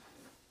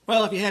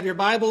Well, if you have your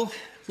Bible,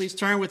 please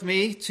turn with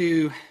me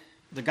to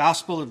the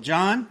Gospel of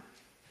John.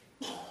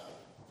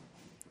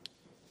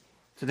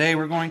 Today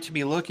we're going to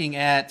be looking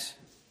at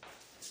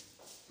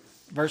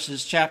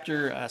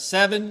chapter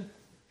 7,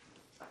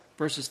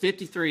 verses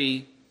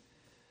 53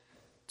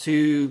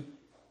 to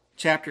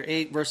chapter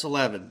 8, verse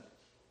 11,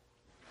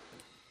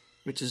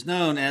 which is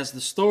known as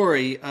the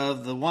story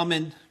of the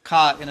woman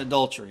caught in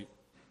adultery.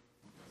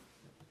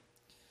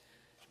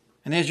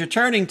 And as you're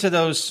turning to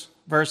those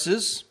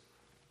verses,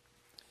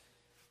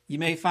 you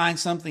may find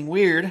something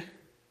weird,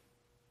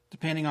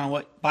 depending on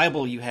what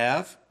Bible you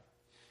have.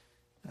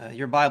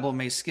 Your Bible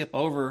may skip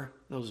over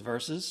those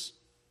verses,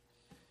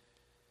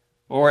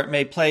 or it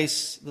may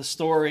place the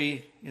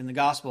story in the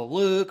Gospel of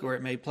Luke, or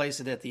it may place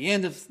it at the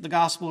end of the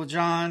Gospel of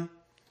John,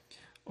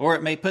 or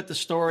it may put the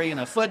story in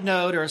a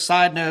footnote or a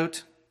side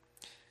note,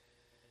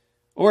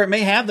 or it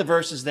may have the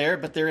verses there,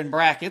 but they're in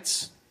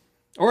brackets,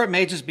 or it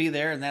may just be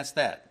there and that's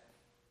that.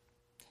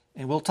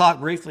 And we'll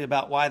talk briefly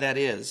about why that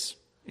is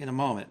in a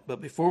moment.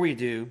 But before we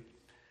do,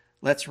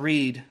 let's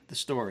read the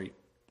story.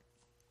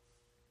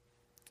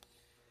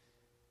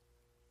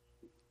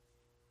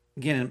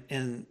 Again,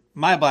 in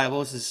my Bible,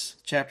 this is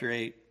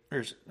chapter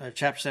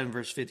 7,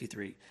 verse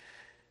 53.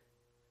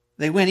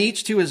 They went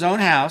each to his own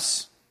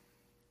house,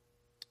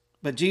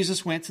 but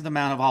Jesus went to the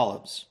Mount of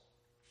Olives.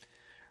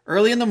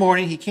 Early in the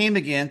morning, he came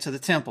again to the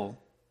temple.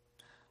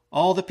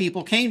 All the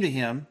people came to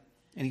him,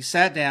 and he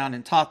sat down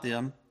and taught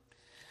them.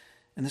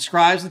 And the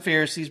scribes and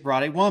Pharisees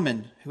brought a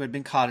woman who had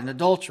been caught in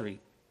adultery.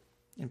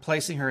 And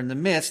placing her in the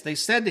midst, they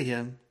said to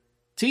him,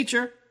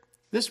 "Teacher,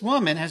 this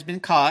woman has been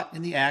caught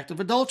in the act of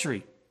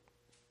adultery.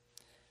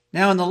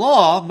 Now in the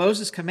law,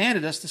 Moses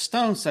commanded us to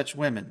stone such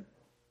women.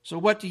 So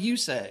what do you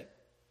say?"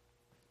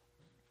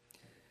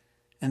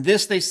 And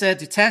this they said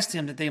to test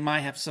him, that they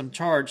might have some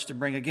charge to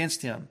bring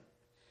against him.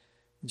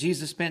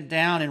 Jesus bent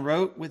down and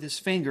wrote with his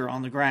finger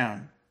on the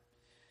ground.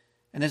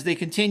 And as they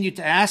continued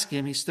to ask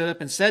him, he stood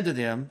up and said to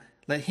them,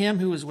 "Let him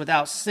who is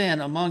without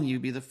sin among you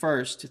be the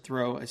first to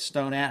throw a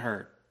stone at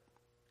her."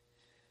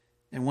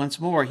 And once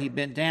more he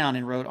bent down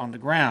and wrote on the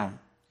ground.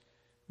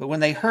 But when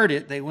they heard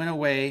it, they went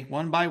away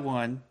one by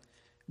one,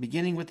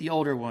 beginning with the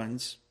older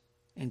ones,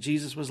 and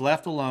Jesus was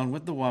left alone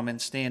with the woman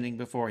standing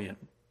before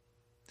him.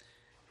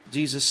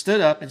 Jesus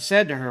stood up and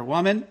said to her,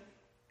 "Woman,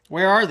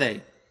 where are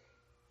they?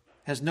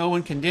 Has no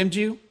one condemned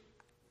you?"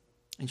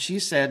 And she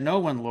said, "No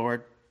one,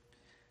 Lord."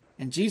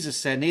 And Jesus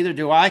said, "Neither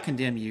do I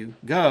condemn you.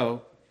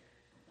 Go,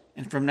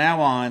 and from now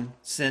on,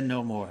 sin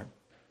no more."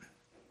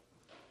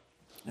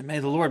 And may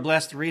the Lord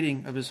bless the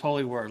reading of his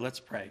holy word. Let's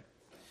pray.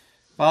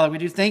 Father, we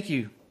do thank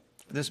you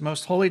for this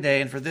most holy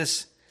day and for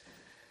this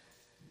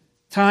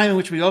time in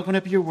which we open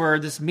up your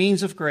word, this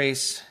means of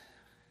grace.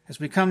 As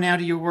we come now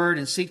to your word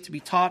and seek to be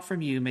taught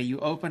from you, may you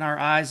open our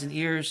eyes and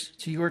ears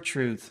to your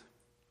truth.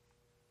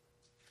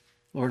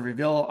 Lord,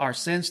 reveal our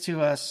sins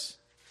to us,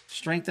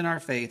 strengthen our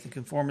faith, and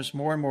conform us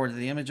more and more to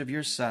the image of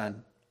your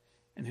Son,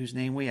 in whose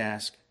name we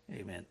ask.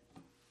 Amen.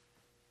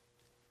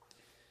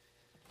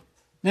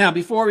 Now,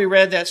 before we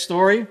read that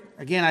story,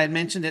 again, I had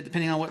mentioned that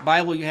depending on what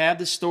Bible you have,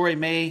 this story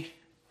may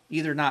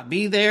either not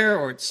be there,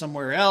 or it's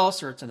somewhere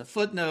else, or it's in a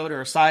footnote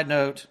or a side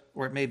note,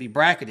 or it may be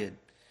bracketed.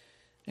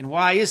 And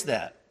why is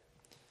that?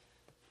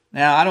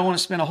 Now, I don't want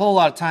to spend a whole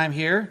lot of time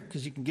here,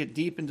 because you can get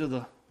deep into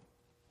the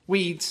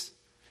weeds,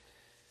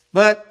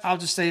 but I'll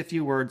just say a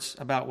few words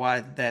about why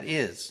that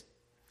is.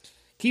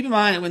 Keep in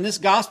mind that when this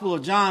Gospel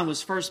of John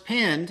was first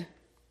penned,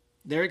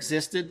 there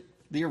existed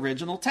the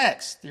original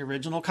text, the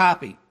original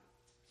copy.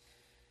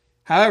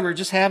 However,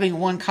 just having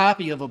one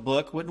copy of a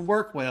book wouldn't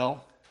work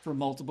well for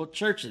multiple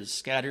churches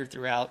scattered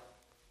throughout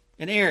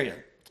an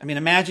area. I mean,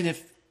 imagine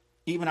if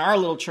even our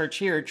little church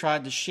here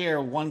tried to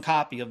share one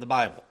copy of the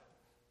Bible.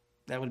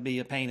 That would be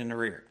a pain in the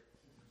rear.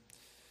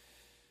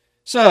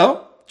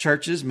 So,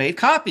 churches made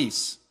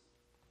copies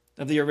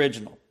of the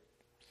original,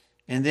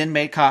 and then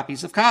made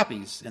copies of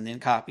copies, and then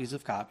copies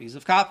of copies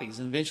of copies.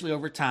 And eventually,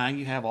 over time,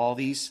 you have all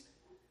these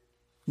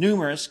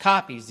numerous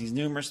copies, these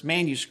numerous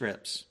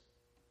manuscripts.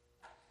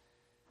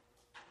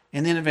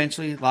 And then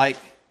eventually, like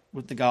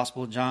with the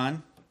Gospel of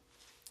John,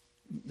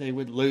 they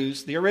would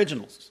lose the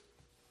originals.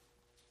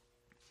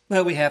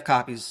 But we have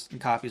copies and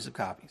copies of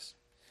copies.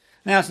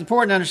 Now, it's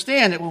important to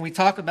understand that when we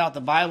talk about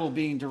the Bible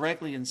being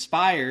directly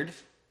inspired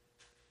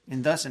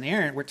and thus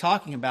inerrant, we're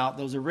talking about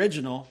those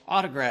original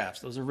autographs,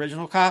 those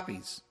original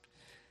copies.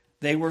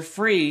 They were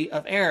free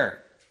of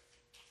error.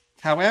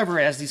 However,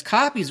 as these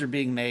copies are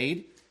being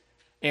made,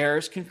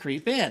 errors can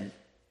creep in.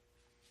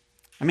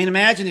 I mean,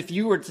 imagine if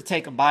you were to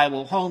take a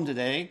Bible home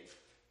today,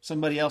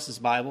 somebody else's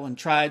Bible, and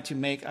tried to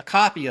make a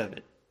copy of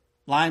it,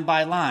 line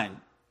by line.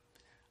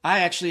 I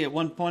actually, at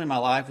one point in my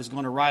life, was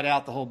going to write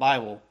out the whole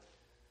Bible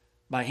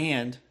by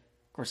hand.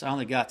 Of course, I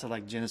only got to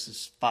like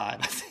Genesis 5,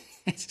 I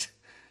think.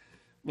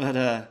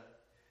 But,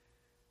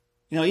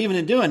 even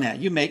in doing that,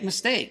 you make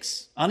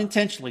mistakes,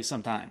 unintentionally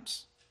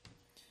sometimes.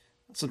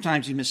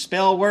 Sometimes you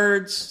misspell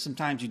words.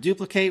 Sometimes you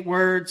duplicate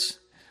words.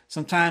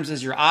 Sometimes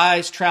as your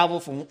eyes travel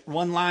from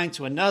one line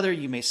to another,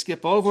 you may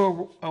skip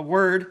over a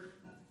word.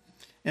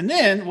 And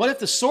then, what if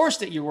the source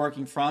that you're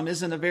working from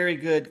isn't a very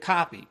good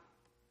copy?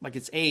 Like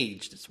it's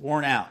aged, it's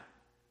worn out.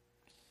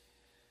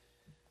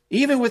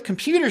 Even with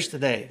computers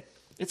today,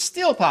 it's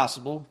still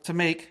possible to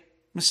make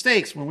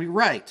mistakes when we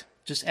write.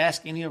 Just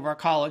ask any of our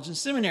college and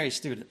seminary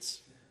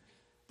students.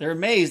 They're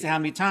amazed at how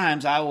many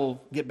times I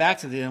will get back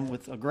to them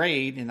with a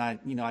grade, and I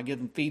give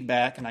them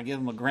feedback, and I give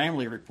them a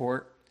Grammarly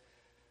report,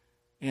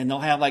 and they'll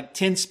have like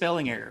 10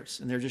 spelling errors,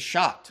 and they're just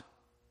shocked.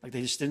 Like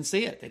they just didn't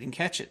see it. They didn't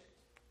catch it.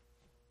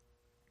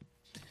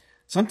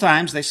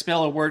 Sometimes they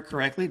spell a word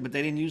correctly, but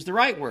they didn't use the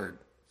right word.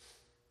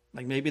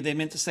 Like maybe they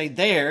meant to say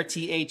there,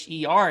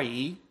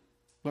 T-H-E-R-E,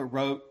 but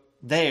wrote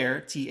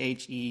there,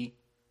 T-H-E-I-R.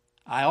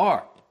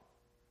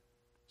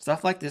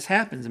 Stuff like this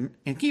happens.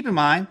 And keep in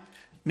mind,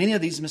 many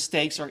of these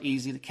mistakes are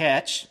easy to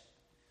catch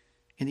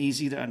and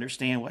easy to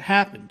understand what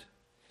happened.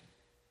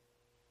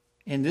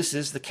 And this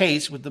is the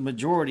case with the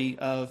majority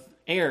of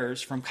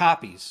errors from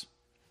copies.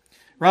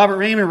 Robert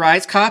Raymond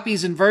writes,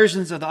 copies and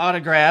versions of the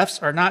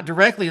autographs are not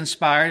directly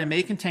inspired and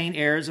may contain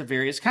errors of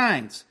various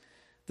kinds.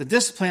 The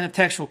discipline of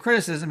textual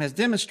criticism has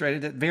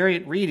demonstrated that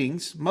variant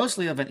readings,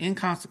 mostly of an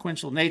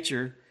inconsequential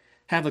nature,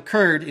 have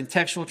occurred in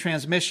textual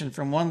transmission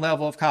from one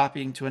level of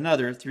copying to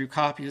another through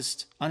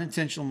copyists'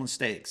 unintentional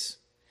mistakes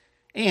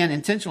and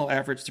intentional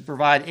efforts to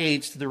provide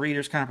aids to the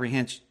reader's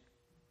comprehension.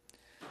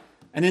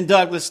 And then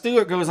Douglas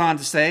Stewart goes on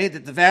to say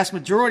that the vast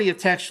majority of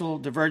textual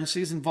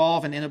divergencies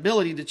involve an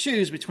inability to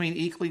choose between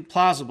equally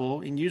plausible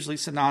and usually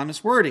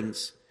synonymous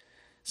wordings.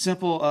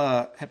 Simple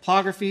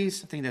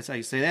haplographies, I think that's how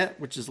you say that,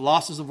 which is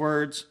losses of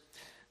words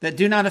that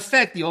do not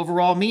affect the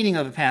overall meaning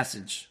of a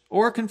passage,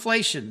 or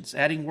conflations,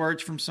 adding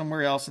words from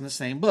somewhere else in the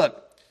same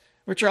book,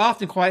 which are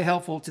often quite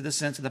helpful to the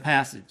sense of the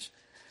passage.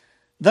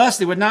 Thus,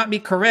 it would not be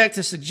correct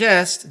to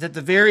suggest that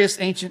the various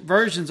ancient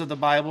versions of the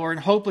Bible are in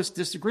hopeless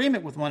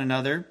disagreement with one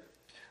another,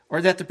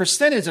 or that the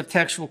percentage of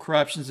textual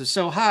corruptions is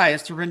so high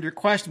as to render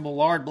questionable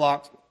large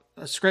blocks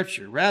of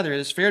Scripture. Rather, it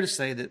is fair to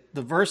say that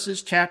the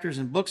verses, chapters,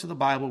 and books of the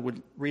Bible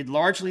would read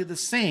largely the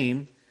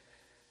same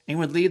and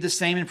would leave the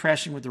same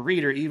impression with the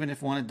reader, even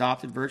if one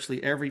adopted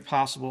virtually every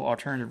possible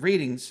alternative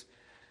readings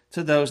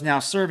to those now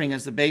serving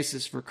as the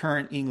basis for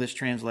current English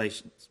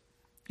translations.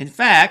 In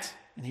fact,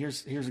 and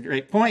here's a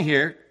great point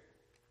here,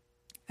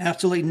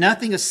 absolutely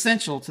nothing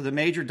essential to the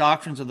major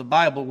doctrines of the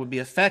Bible would be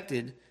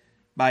affected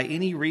by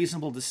any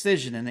reasonable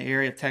decision in the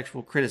area of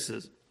textual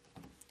criticism.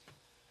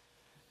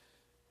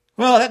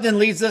 Well, that then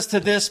leads us to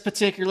this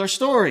particular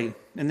story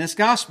in this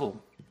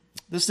gospel.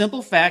 The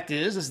simple fact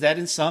is that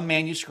in some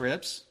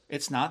manuscripts,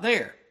 it's not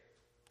there.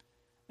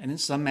 And in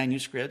some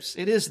manuscripts,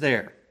 it is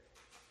there.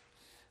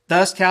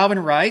 Thus, Calvin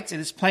writes, it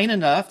is plain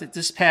enough that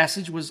this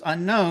passage was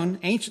unknown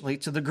anciently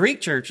to the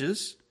Greek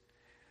churches,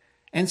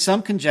 and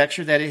some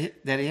conjecture that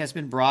it has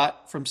been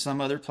brought from some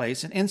other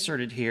place and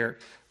inserted here.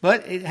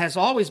 But it has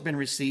always been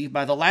received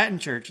by the Latin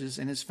churches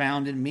and is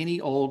found in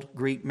many old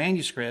Greek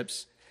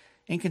manuscripts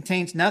and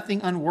contains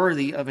nothing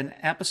unworthy of an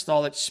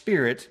apostolic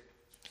spirit.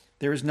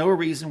 There is no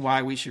reason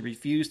why we should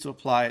refuse to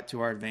apply it to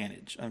our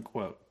advantage,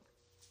 unquote.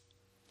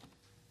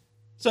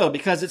 So,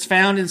 because it's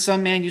found in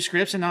some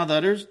manuscripts and not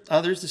others,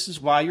 this is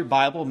why your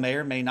Bible may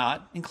or may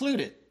not include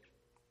it.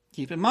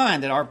 Keep in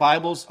mind that our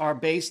Bibles are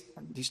based,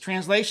 these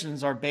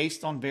translations are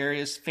based on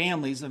various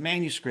families of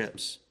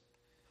manuscripts.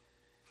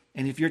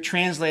 And if you're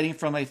translating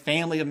from a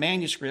family of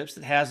manuscripts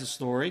that has a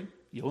story,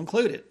 you'll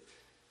include it.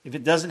 If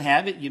it doesn't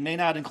have it, you may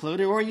not include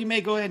it, or you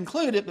may go ahead and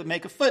include it, but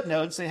make a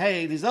footnote and say,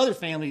 hey, these other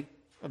family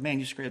of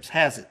manuscripts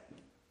has it,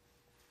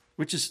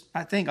 which is,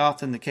 I think,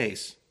 often the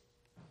case.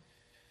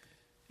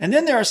 And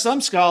then there are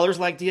some scholars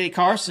like D.A.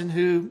 Carson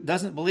who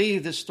doesn't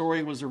believe this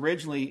story was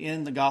originally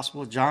in the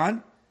Gospel of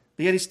John,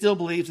 but yet he still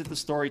believes that the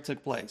story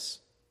took place.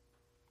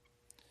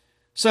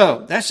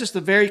 So that's just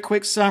a very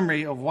quick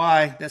summary of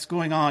why that's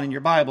going on in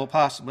your Bible,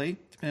 possibly,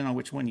 depending on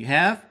which one you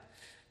have.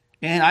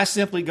 And I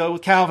simply go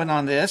with Calvin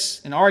on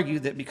this and argue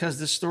that because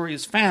this story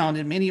is found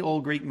in many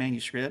old Greek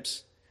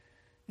manuscripts,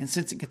 and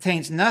since it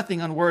contains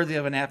nothing unworthy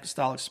of an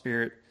apostolic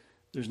spirit,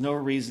 there's no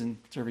reason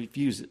to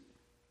refuse it.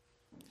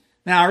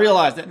 Now, I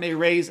realize that may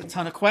raise a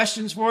ton of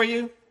questions for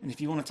you, and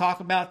if you want to talk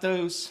about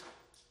those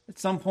at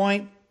some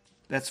point,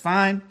 that's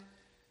fine.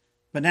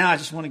 But now I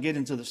just want to get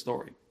into the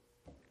story.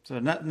 So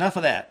enough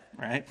of that,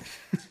 right?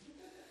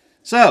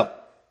 So,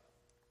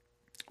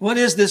 what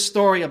is this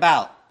story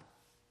about?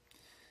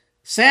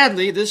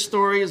 Sadly, this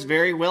story is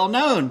very well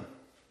known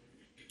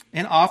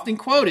and often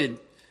quoted,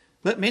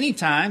 but many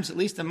times, at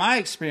least in my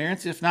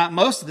experience, if not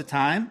most of the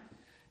time,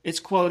 it's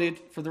quoted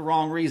for the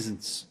wrong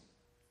reasons.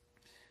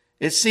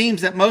 It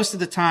seems that most of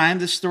the time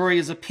this story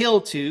is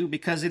appealed to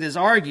because it is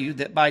argued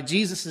that by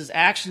Jesus'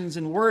 actions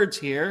and words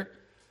here,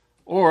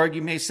 or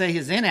you may say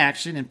his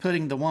inaction in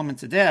putting the woman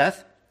to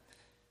death,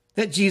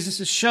 that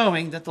Jesus is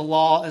showing that the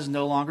law is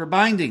no longer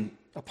binding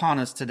upon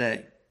us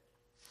today.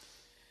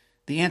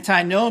 The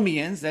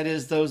antinomians, that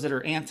is, those that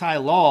are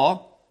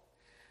anti-law,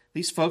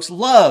 these folks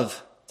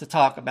love to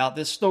talk about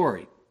this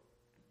story.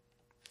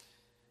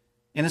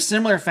 In a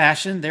similar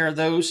fashion, there are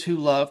those who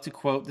love to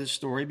quote this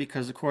story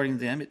because, according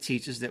to them, it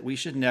teaches that we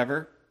should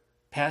never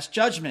pass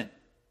judgment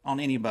on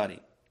anybody.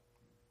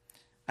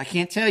 I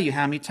can't tell you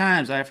how many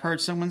times I've heard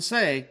someone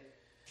say,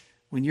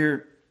 when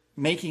you're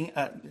making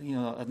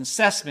an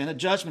assessment, a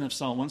judgment of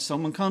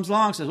someone comes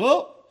along and says,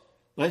 well,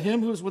 let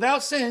him who's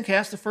without sin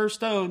cast the first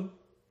stone.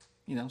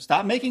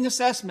 Stop making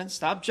assessments,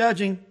 stop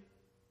judging.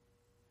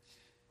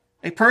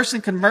 A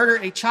person can murder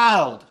a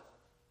child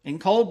in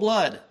cold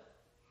blood.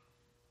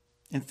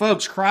 And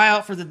folks cry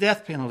out for the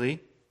death penalty,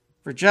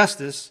 for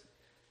justice,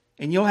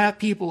 and you'll have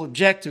people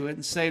object to it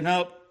and say,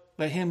 nope,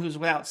 let him who's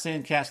without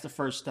sin cast the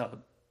first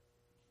stone.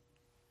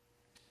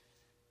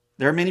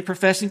 There are many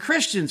professing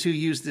Christians who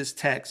use this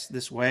text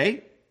this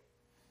way,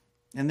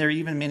 and there are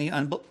even many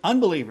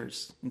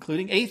unbelievers,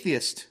 including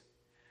atheists,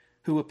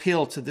 who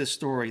appeal to this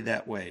story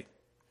that way.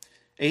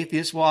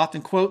 Atheists will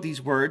often quote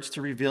these words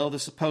to reveal the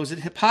supposed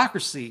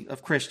hypocrisy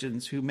of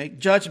Christians who make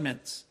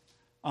judgments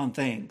on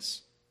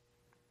things.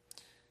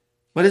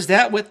 But is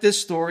that what this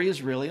story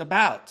is really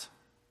about?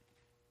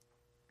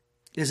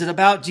 Is it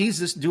about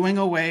Jesus doing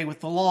away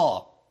with the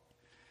law?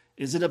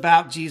 Is it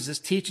about Jesus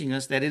teaching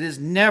us that it is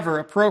never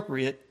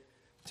appropriate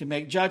to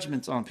make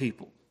judgments on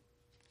people?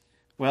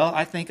 Well,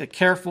 I think a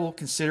careful,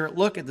 considerate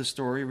look at the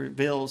story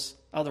reveals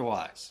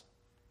otherwise.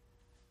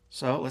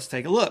 So let's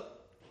take a look.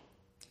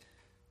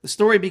 The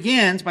story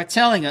begins by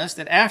telling us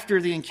that after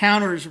the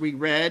encounters we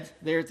read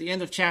there at the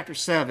end of chapter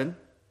 7,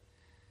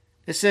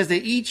 it says they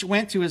each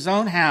went to his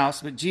own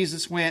house, but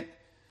Jesus went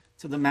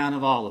to the Mount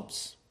of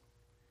Olives.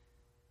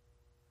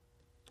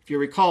 If you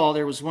recall,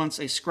 there was once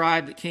a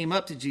scribe that came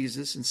up to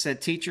Jesus and said,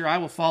 "Teacher, I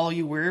will follow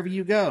you wherever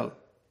you go."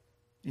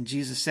 And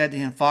Jesus said to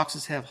him,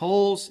 "Foxes have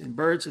holes and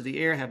birds of the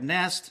air have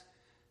nests,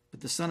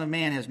 but the Son of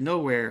Man has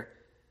nowhere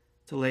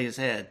to lay his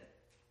head."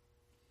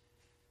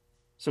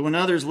 So when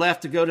others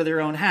left to go to their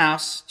own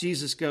house,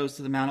 Jesus goes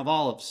to the Mount of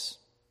Olives.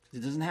 He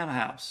doesn't have a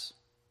house.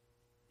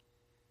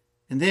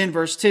 And then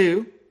verse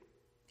 2,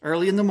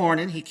 early in the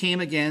morning, he came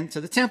again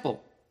to the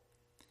temple.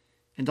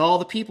 And all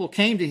the people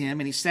came to him,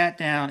 and he sat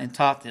down and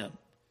taught them.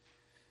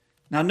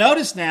 Now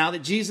notice now that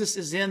Jesus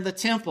is in the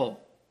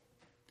temple.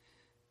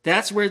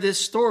 That's where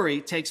this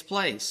story takes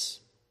place.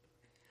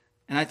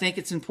 And I think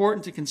it's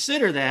important to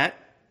consider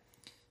that,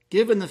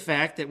 given the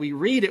fact that we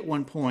read at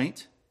one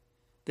point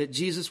that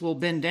Jesus will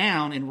bend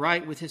down and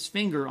write with his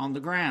finger on the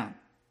ground.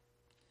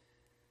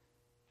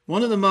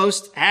 One of the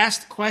most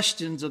asked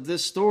questions of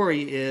this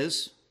story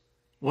is,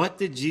 what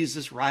did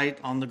Jesus write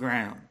on the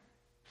ground?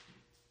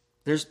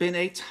 There's been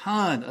a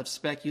ton of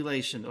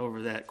speculation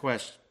over that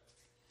question.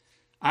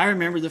 I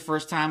remember the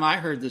first time I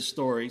heard this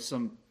story,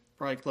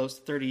 probably close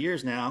to 30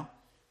 years now,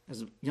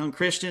 as a young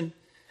Christian,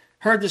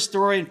 heard this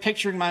story and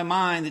picturing in my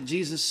mind that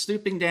Jesus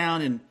stooping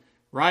down and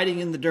writing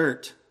in the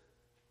dirt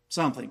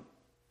something.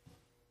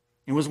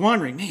 And was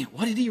wondering, man,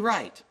 what did he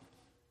write?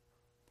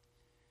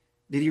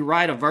 Did he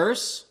write a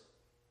verse?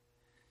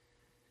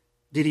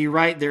 Did he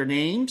write their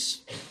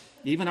names?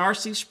 Even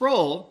R.C.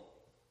 Sproul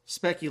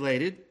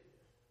speculated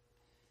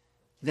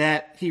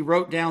that he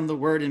wrote down the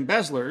word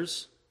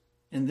embezzlers,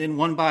 and then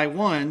one by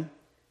one,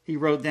 he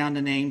wrote down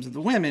the names of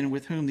the women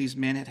with whom these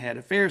men had had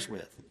affairs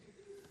with.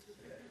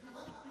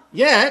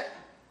 Yet,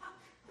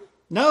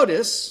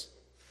 notice,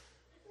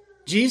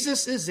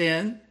 Jesus is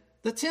in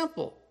the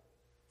temple.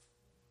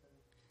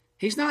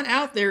 He's not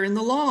out there in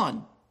the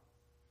lawn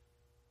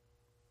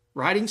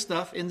writing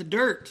stuff in the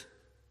dirt.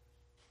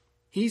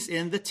 He's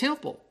in the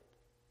temple,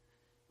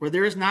 where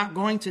there is not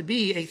going to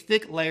be a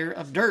thick layer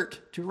of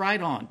dirt to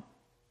write on.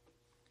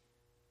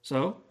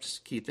 So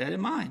just keep that in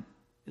mind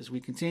as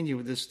we continue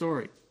with this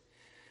story.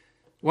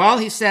 While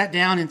he sat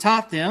down and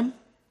taught them,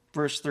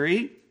 verse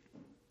 3,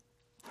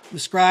 the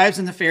scribes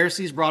and the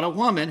Pharisees brought a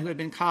woman who had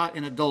been caught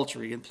in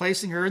adultery, and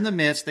placing her in the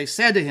midst, they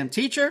said to him,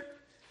 "Teacher,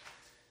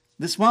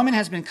 this woman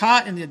has been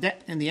caught in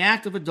the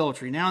act of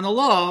adultery. Now in the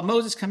law,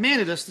 Moses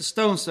commanded us to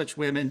stone such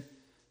women,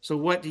 so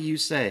what do you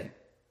say?"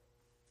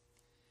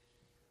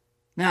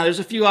 Now, there's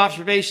a few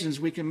observations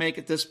we can make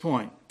at this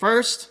point.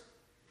 First,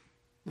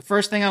 the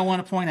first thing I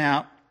want to point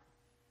out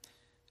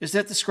is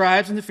that the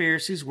scribes and the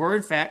Pharisees were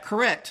in fact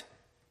correct,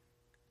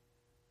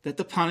 that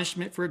the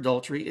punishment for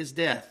adultery is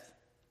death.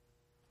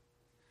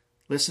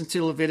 Listen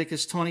to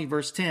Leviticus 20,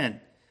 verse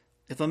 10.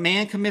 If a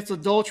man commits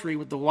adultery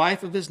with the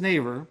wife of his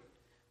neighbor,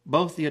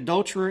 both the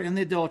adulterer and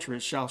the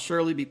adulteress shall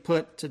surely be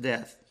put to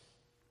death.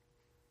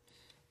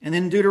 And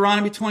then in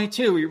Deuteronomy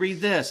 22, we read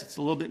this. It's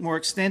a little bit more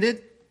extended.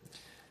 It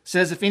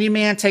says, if any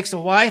man takes a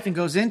wife and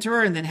goes into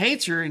her and then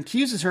hates her and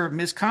accuses her of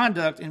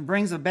misconduct and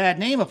brings a bad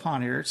name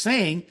upon her,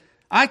 saying,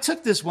 I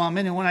took this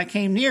woman, and when I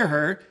came near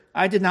her,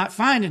 I did not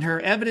find in her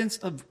evidence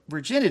of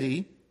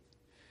virginity,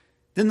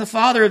 then the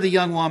father of the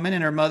young woman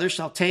and her mother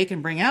shall take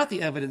and bring out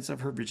the evidence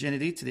of her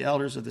virginity to the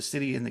elders of the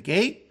city in the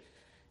gate.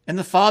 And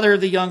the father of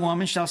the young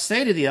woman shall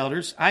say to the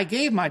elders, I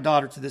gave my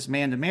daughter to this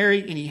man to marry,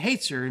 and he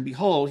hates her, and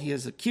behold, he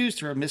has accused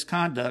her of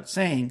misconduct,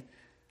 saying,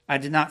 I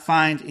did not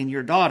find in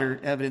your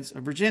daughter evidence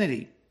of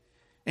virginity.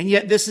 And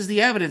yet this is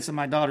the evidence of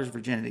my daughter's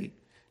virginity.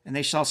 And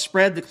they shall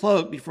spread the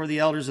cloak before the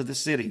elders of the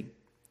city.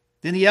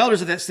 Then the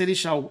elders of that city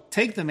shall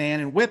take the man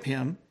and whip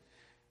him,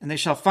 And they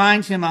shall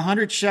find him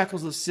 100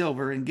 shekels of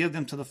silver and give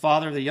them to the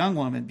father of the young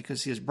woman,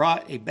 because he has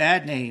brought a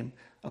bad name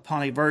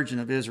upon a virgin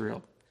of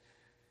Israel.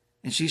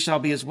 And she shall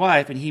be his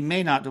wife, and he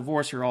may not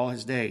divorce her all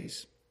his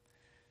days.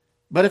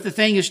 But if the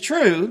thing is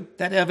true,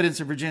 that evidence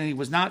of virginity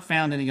was not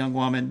found in a young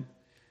woman,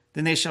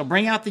 then they shall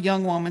bring out the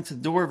young woman to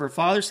the door of her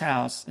father's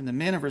house, and the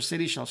men of her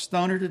city shall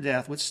stone her to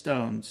death with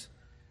stones,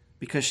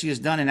 because she has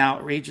done an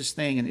outrageous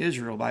thing in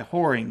Israel by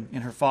whoring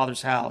in her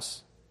father's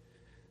house.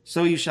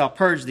 So you shall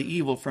purge the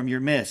evil from your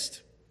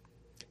midst.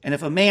 And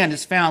if a man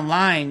is found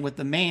lying with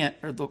the man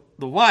or the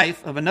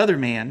wife of another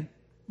man,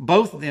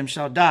 both of them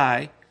shall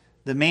die,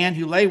 the man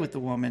who lay with the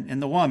woman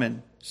and the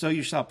woman. So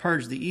you shall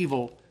purge the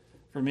evil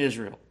from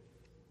Israel.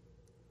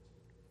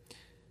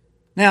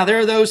 Now, there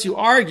are those who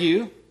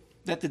argue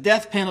that the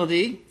death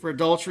penalty for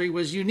adultery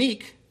was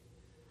unique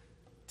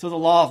to the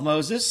law of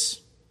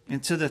Moses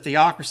and to the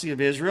theocracy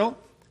of Israel.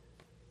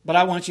 But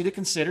I want you to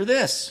consider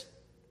this.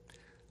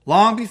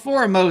 Long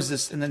before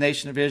Moses and the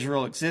nation of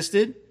Israel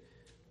existed,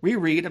 we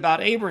read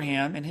about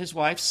Abraham and his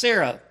wife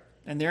Sarah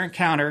and their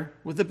encounter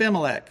with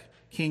Abimelech,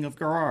 king of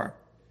Gerar.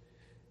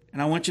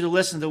 And I want you to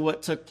listen to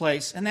what took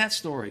place in that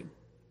story.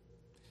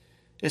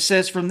 It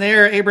says, from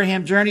there,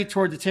 Abraham journeyed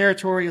toward the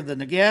territory of the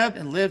Negeb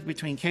and lived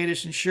between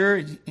Kadesh and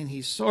Shur, and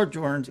he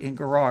sojourned in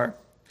Gerar.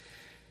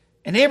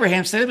 And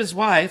Abraham said of his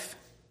wife,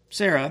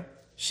 Sarah,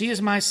 she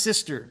is my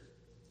sister.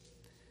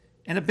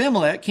 And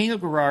Abimelech, king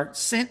of Gerar,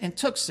 sent and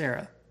took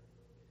Sarah.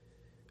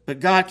 But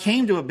God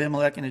came to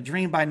Abimelech in a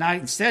dream by night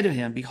and said to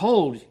him,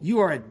 behold, you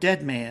are a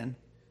dead man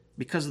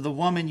because of the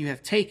woman you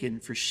have taken,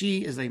 for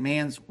she is a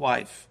man's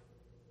wife.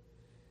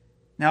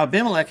 Now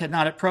Abimelech had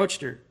not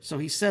approached her, so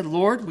he said,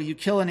 Lord, will you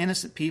kill an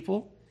innocent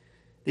people?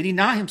 Did he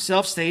not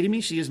himself say to me,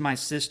 she is my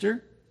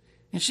sister?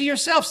 And she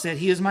herself said,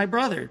 he is my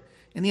brother.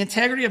 In the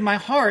integrity of my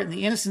heart and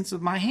the innocence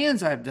of my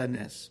hands I have done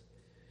this.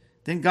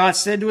 Then God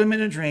said to him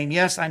in a dream,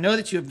 yes, I know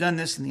that you have done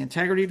this in the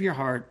integrity of your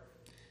heart,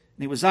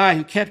 and it was I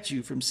who kept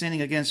you from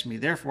sinning against me.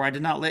 Therefore I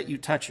did not let you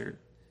touch her.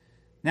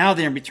 Now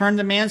then, return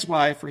the man's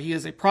wife, for he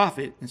is a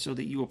prophet, and so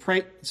that he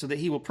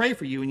will pray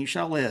for you, and you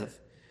shall live.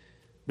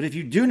 But if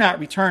you do not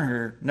return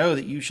her, know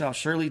that you shall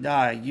surely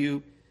die,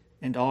 you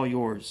and all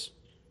yours.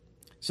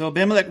 So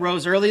Abimelech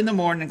rose early in the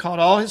morning and called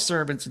all his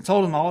servants and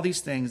told them all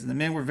these things, and the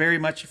men were very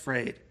much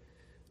afraid.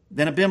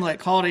 Then Abimelech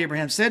called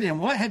Abraham and said to him,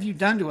 what have you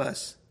done to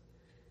us?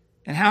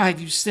 And how have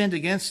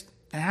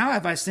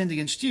I sinned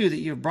against you that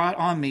you have brought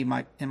on me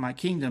and my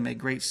kingdom a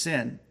great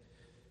sin?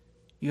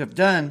 You have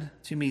done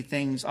to me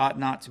things ought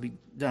not to be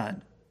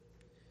done.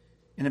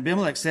 And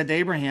Abimelech said to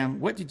Abraham,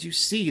 what did you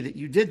see that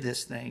you did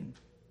this thing?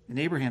 And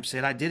Abraham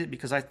said, I did it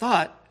because I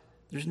thought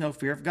there's no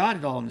fear of God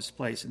at all in this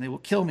place, and they will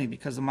kill me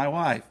because of my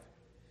wife.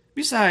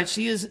 Besides,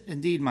 she is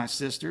indeed my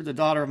sister, the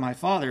daughter of my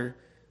father,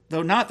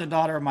 though not the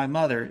daughter of my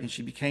mother, and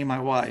she became my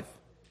wife.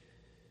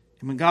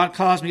 And when God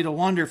caused me to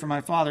wander from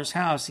my father's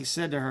house, he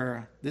said to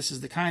her, this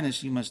is the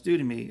kindness you must do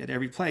to me at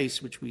every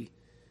place which we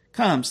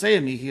come. Say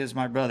of me, he is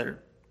my brother.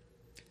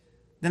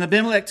 Then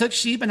Abimelech took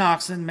sheep and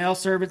oxen, male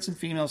servants and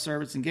female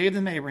servants, and gave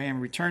them to Abraham,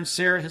 and returned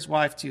Sarah his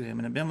wife to him.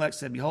 And Abimelech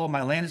said, behold,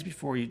 my land is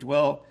before you,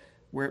 dwell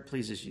where it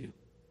pleases you.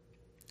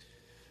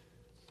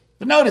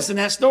 But notice in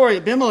that story,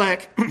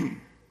 Abimelech,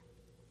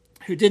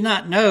 who did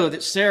not know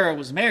that Sarah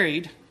was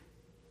married,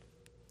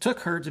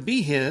 took her to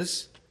be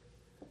his,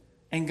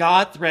 and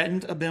God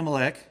threatened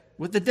Abimelech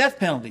with the death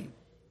penalty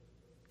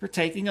for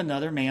taking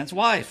another man's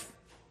wife.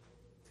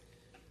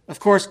 Of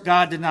course,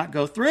 God did not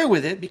go through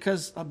with it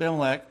because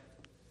Abimelech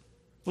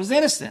was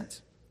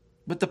innocent.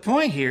 But the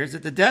point here is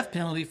that the death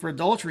penalty for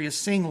adultery is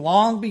seen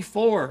long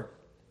before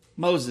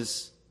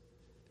Moses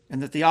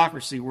and the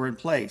theocracy were in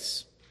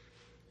place.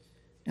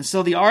 And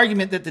so the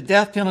argument that the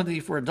death penalty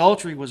for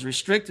adultery was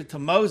restricted to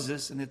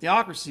Moses and the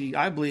theocracy,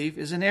 I believe,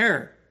 is an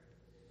error.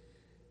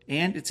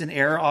 And it's an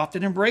error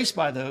often embraced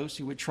by those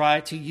who would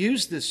try to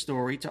use this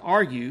story to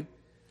argue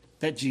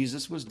that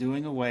Jesus was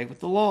doing away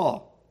with the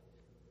law,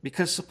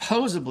 because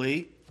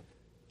supposedly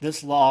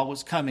this law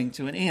was coming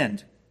to an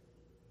end.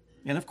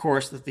 And of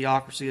course, the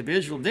theocracy of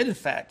Israel did, in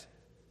fact,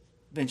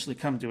 eventually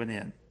come to an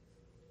end.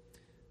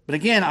 But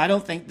again, I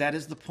don't think that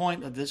is the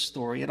point of this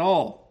story at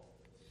all.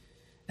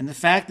 And the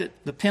fact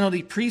that the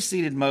penalty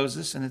preceded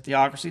Moses and the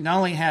theocracy not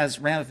only has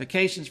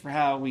ramifications for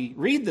how we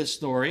read this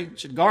story, it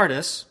should guard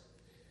us,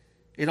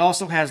 it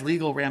also has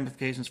legal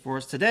ramifications for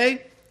us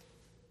today,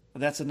 but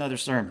that's another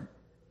sermon.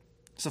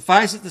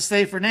 Suffice it to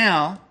say for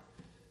now,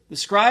 the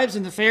scribes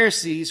and the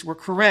Pharisees were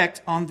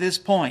correct on this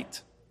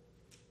point.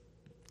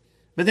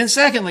 But then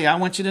secondly, I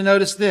want you to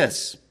notice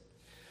this.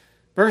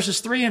 Verses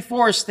 3 and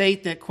 4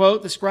 state that,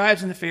 quote, the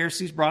scribes and the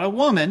Pharisees brought a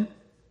woman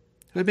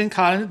who had been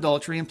caught in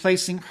adultery, and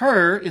placing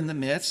her in the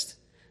midst,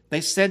 they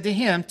said to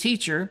him,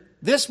 teacher,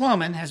 this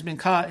woman has been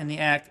caught in the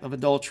act of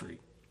adultery.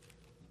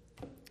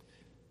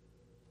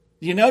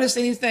 Do you notice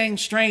anything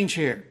strange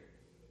here?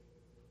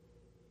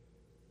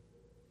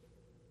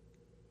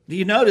 Do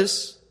you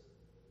notice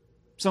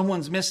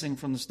someone's missing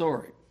from the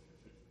story?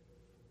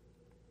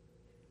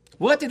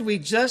 What did we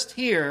just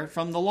hear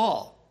from the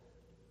law?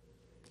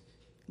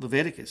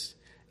 Leviticus.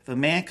 if a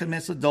man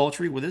commits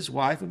adultery with his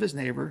wife of his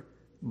neighbor,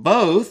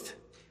 both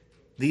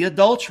the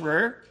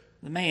adulterer,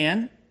 the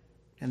man,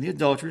 and the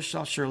adulteress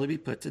shall surely be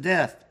put to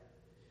death.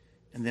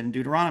 And then in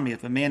Deuteronomy,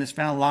 if a man is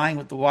found lying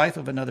with the wife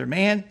of another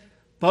man,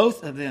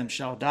 both of them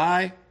shall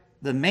die,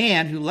 the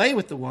man who lay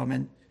with the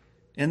woman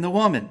and the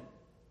woman.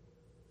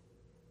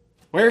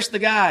 Where's the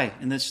guy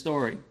in this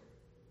story?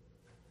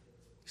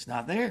 He's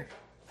not there.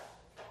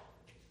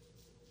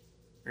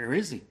 Where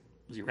is he?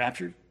 Was he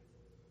raptured?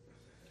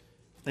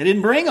 They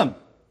didn't bring him.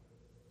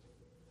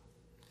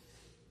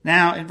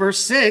 Now, in verse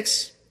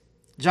 6,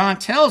 John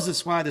tells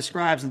us why the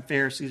scribes and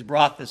Pharisees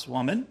brought this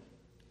woman.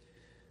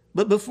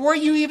 But before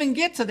you even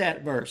get to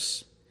that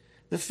verse,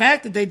 the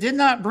fact that they did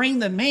not bring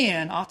the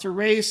man ought to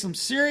raise some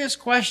serious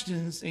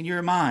questions in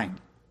your mind.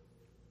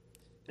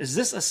 Is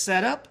this a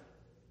setup?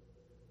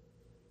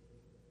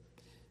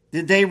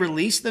 Did they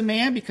release the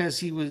man because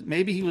he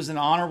was an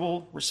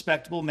honorable,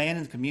 respectable man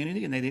in the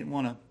community and they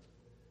want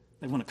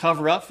to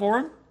cover up for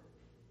him?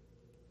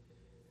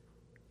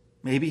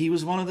 Maybe he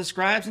was one of the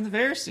scribes and the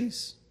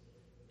Pharisees.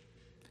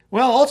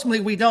 Well, ultimately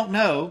we don't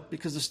know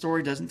because the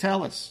story doesn't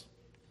tell us.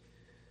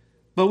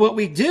 But what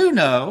we do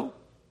know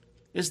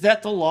is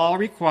that the law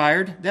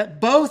required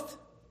that both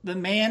the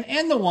man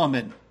and the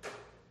woman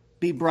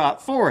be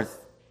brought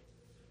forth.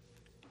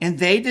 And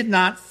they did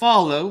not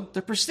follow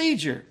the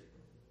procedure.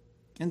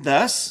 And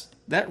thus,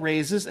 that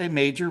raises a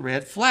major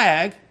red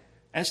flag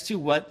as to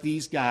what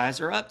these guys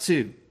are up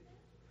to.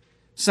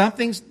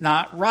 Something's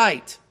not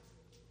right.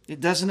 It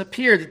doesn't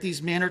appear that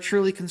these men are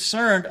truly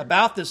concerned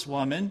about this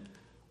woman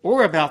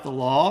or about the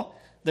law.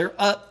 They're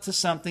up to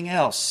something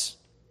else.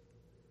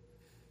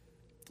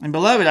 And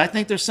beloved, I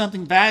think there's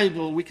something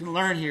valuable we can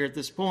learn here at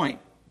this point.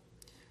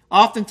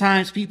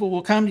 Oftentimes people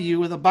will come to you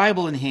with a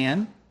Bible in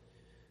hand,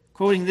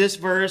 quoting this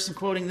verse and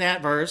quoting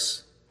that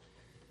verse,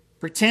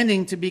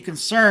 pretending to be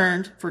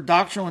concerned for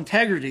doctrinal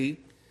integrity,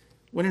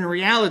 when in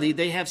reality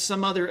they have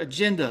some other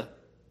agenda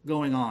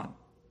going on.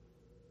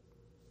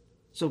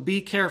 So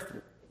be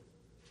careful.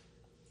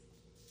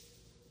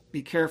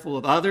 Be careful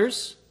of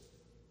others,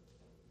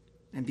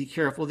 and be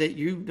careful that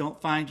you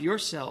don't find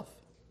yourself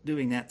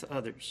doing that to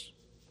others.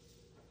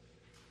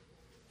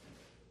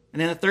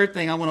 And then the third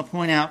thing I want to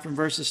point out from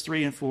verses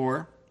 3 and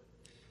 4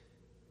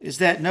 is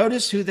that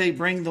notice who they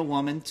bring the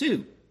woman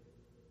to.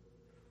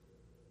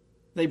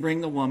 They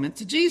bring the woman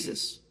to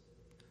Jesus.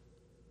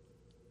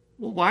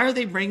 Well, why are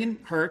they bringing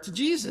her to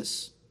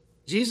Jesus?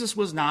 Jesus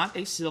was not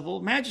a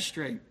civil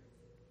magistrate.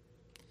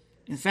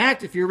 In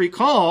fact, if you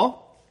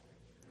recall,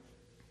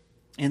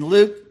 in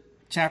Luke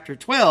chapter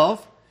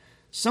 12,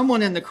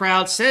 someone in the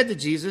crowd said to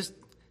Jesus,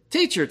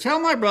 "Teacher, tell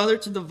my brother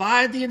to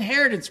divide the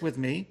inheritance with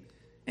me."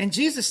 And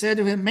Jesus said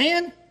to him,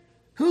 "Man,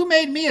 who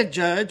made me a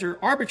judge or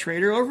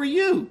arbitrator over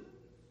you?"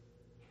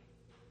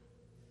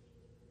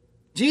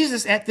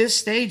 Jesus, at this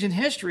stage in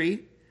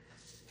history,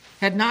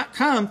 had not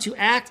come to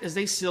act as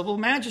a civil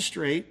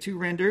magistrate to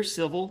render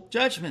civil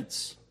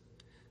judgments.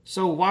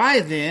 So why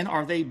then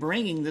are they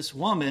bringing this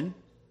woman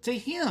to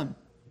him?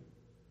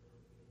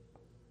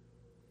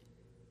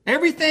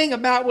 Everything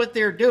about what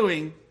they're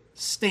doing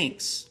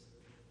stinks.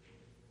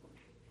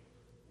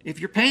 If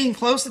you're paying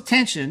close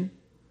attention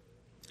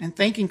and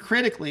thinking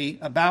critically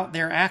about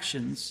their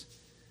actions,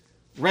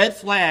 red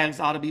flags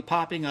ought to be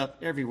popping up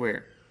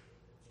everywhere.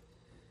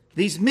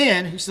 These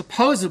men who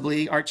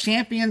supposedly are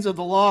champions of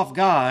the law of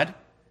God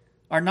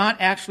are not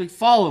actually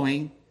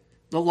following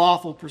the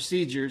lawful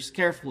procedures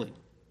carefully.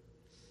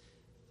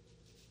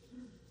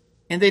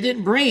 And they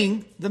didn't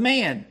bring the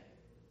man.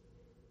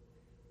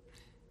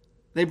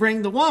 They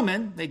bring the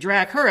woman, they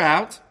drag her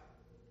out,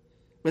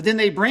 but then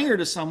they bring her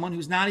to someone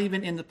who's not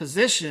even in the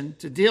position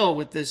to deal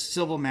with this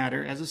civil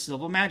matter as a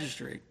civil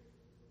magistrate.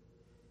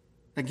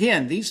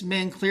 Again, these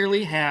men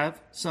clearly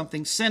have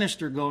something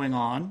sinister going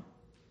on,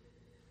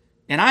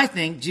 and I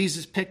think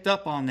Jesus picked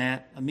up on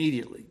that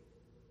immediately.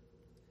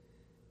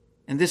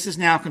 And this is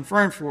now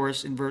confirmed for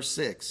us in verse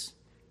 6,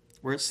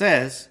 where it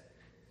says,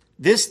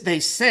 "This they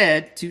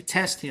said to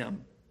test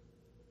him,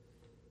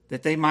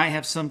 that they might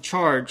have some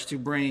charge to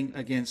bring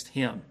against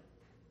him."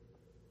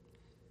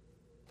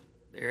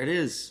 There it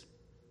is.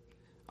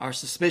 Our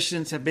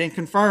suspicions have been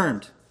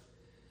confirmed.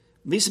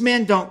 These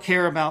men don't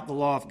care about the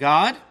law of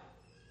God.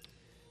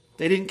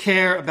 They didn't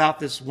care about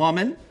this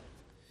woman.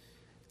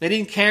 They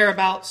didn't care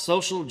about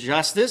social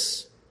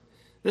justice.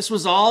 This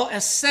was all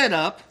a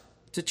setup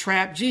to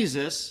trap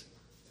Jesus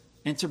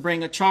and to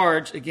bring a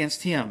charge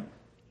against him.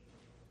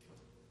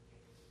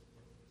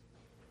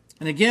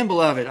 And again,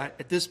 beloved,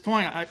 at this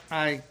point,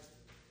 I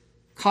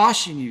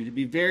caution you to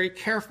be very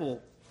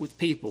careful with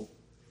people.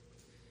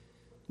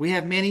 We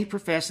have many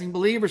professing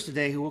believers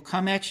today who will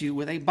come at you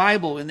with a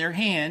Bible in their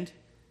hand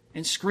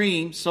and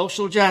scream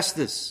social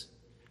justice,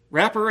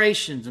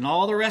 reparations, and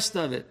all the rest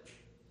of it.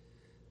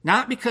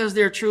 Not because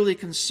they're truly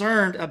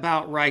concerned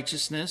about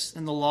righteousness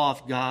and the law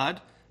of God,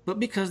 but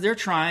because they're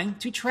trying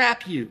to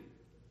trap you.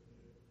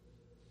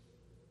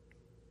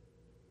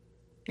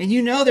 And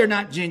you know they're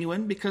not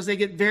genuine because they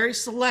get very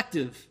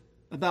selective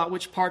about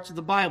which parts of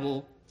the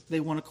Bible they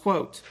want to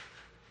quote.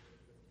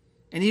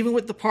 And even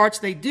with the parts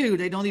they do,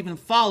 they don't even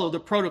follow the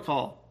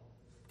protocol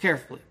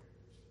carefully.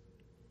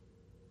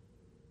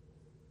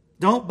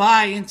 Don't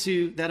buy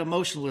into that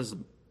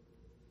emotionalism.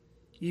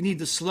 You need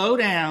to slow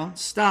down,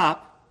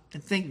 stop,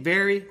 and think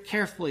very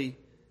carefully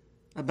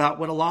about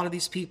what a lot of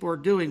these people are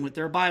doing with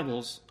their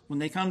Bibles when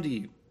they come to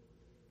you.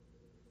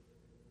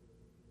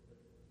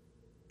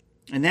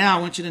 And now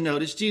I want you to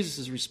notice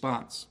Jesus'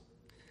 response.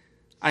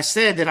 I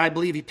said that I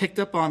believe he picked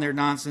up on their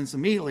nonsense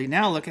immediately.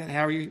 Now look at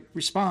how he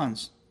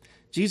responds.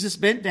 Jesus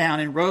bent down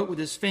and wrote with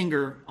his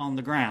finger on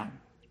the ground.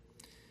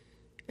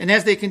 And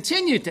as they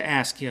continued to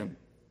ask him,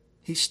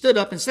 he stood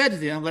up and said to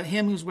them, let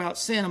him who's without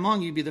sin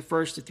among you be the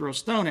first to throw a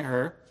stone at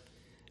her.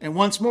 And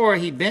once more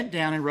he bent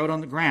down and wrote on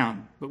the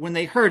ground. But when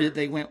they heard it,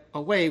 they went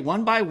away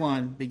one by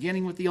one,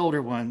 beginning with the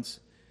older ones.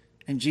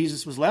 And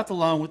Jesus was left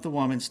alone with the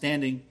woman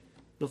standing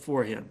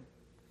before him.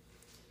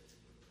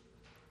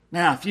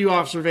 Now, a few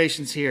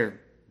observations here.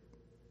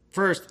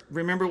 First,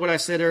 remember what I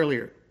said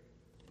earlier.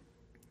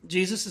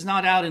 Jesus is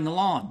not out in the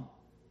lawn.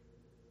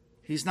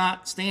 He's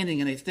not standing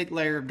in a thick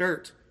layer of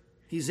dirt.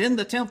 He's in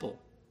the temple.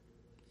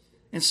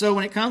 And so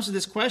when it comes to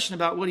this question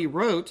about what he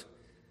wrote,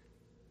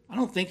 I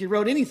don't think he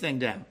wrote anything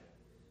down.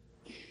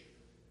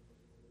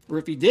 Or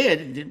if he did,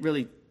 and didn't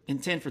really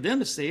intend for them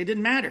to see, it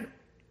didn't matter.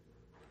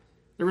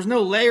 There was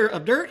no layer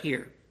of dirt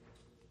here.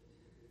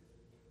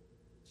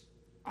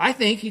 I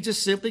think he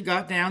just simply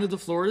got down to the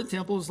floor of the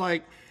temple and was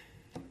like,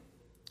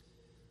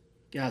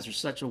 guys are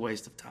such a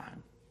waste of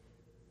time.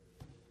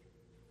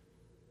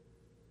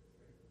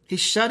 He's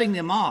shutting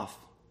them off.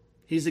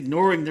 He's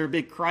ignoring their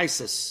big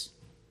crisis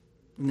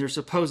and their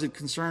supposed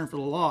concern for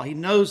the law. He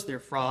knows they're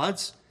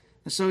frauds.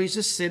 And so he's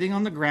just sitting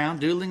on the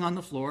ground, doodling on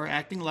the floor,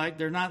 acting like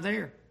they're not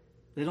there.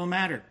 They don't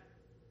matter.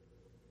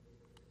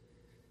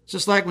 It's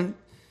just like when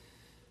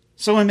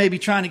someone may be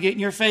trying to get in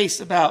your face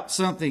about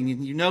something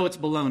and you know it's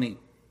baloney.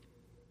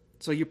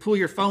 So you pull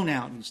your phone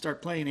out and you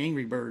start playing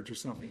Angry Birds or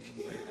something.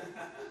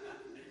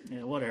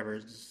 Yeah, whatever.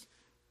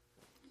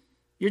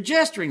 You're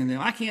gesturing to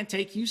them. I can't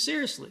take you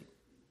seriously.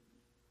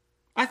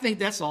 I think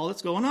that's all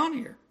that's going on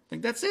here. I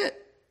think that's it.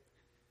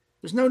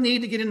 There's no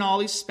need to get into all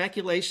these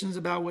speculations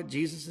about what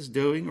Jesus is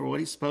doing or what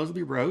he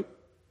supposedly wrote.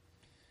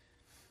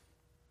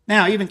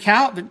 Now, even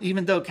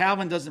though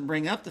Calvin doesn't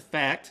bring up the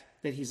fact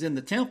that he's in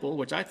the temple,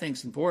 which I think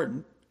is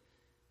important,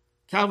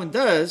 Calvin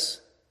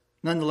does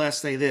nonetheless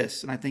say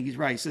this, and I think he's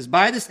right. He says,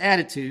 by this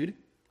attitude,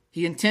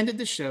 he intended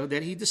to show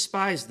that he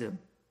despised them.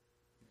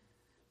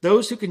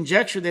 Those who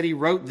conjecture that he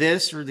wrote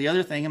this or the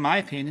other thing, in my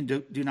opinion,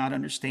 do not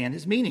understand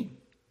his meaning.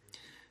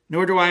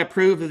 Nor do I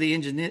approve of the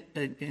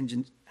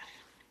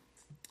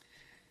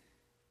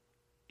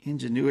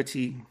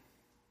ingenuity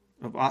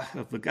of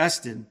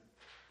Augustine.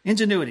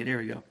 Ingenuity, there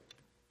we go.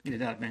 Get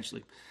it out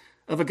eventually.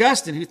 Of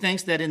Augustine, who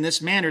thinks that in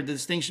this manner the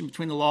distinction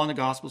between the law and the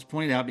gospel is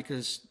pointed out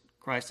because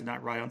Christ did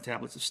not write on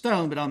tablets of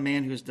stone, but on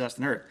man who is dust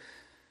and earth.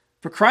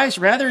 For Christ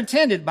rather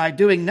intended by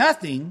doing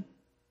nothing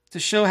to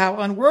show how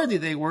unworthy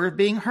they were of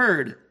being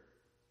heard.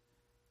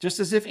 Just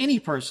as if any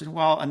person,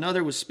 while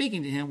another was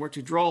speaking to him, were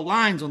to draw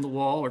lines on the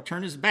wall or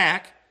turn his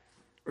back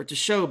or to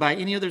show by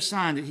any other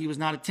sign that he was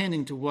not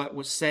attending to what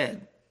was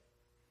said.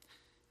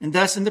 And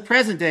thus in the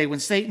present day, when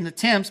Satan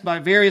attempts by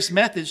various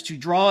methods to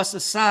draw us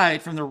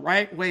aside from the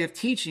right way of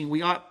teaching,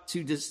 we ought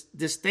to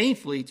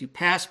disdainfully to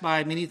pass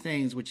by many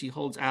things which he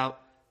holds out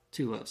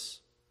to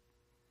us.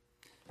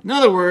 In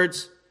other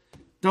words,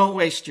 don't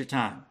waste your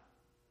time.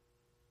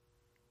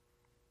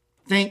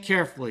 Think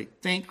carefully,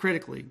 think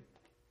critically.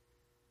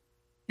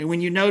 And when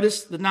you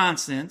notice the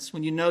nonsense,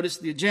 when you notice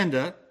the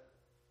agenda,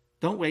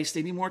 don't waste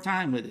any more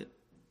time with it.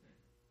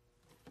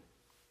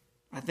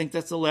 I think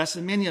that's a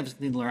lesson many of us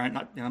need to learn.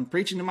 I'm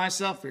preaching to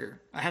myself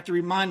here. I have to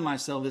remind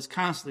myself of this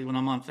constantly when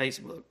I'm on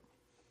Facebook.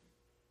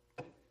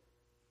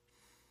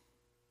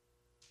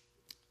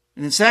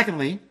 And then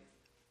secondly,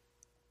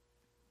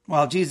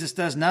 while Jesus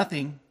does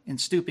nothing in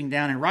stooping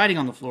down and writing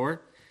on the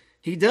floor,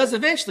 he does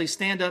eventually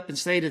stand up and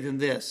say to them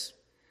this,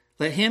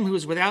 let him who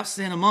is without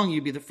sin among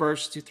you be the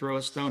first to throw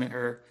a stone at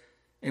her.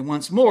 And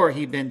once more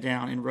he bent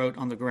down and wrote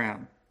on the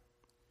ground.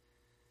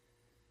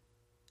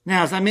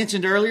 Now, as I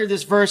mentioned earlier,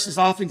 this verse is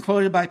often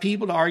quoted by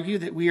people to argue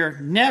that we are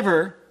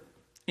never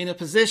in a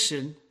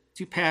position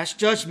to pass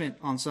judgment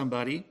on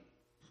somebody.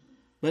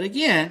 But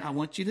again, I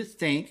want you to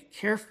think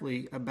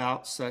carefully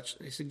about such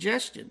a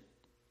suggestion.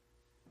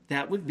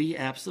 That would be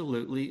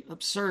absolutely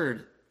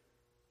absurd.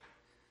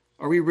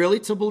 Are we really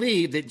to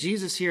believe that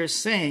Jesus here is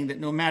saying that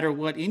no matter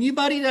what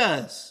anybody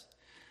does,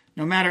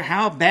 no matter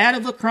how bad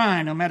of a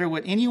crime, no matter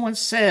what anyone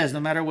says, no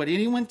matter what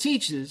anyone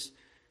teaches,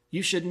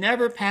 you should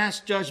never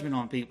pass judgment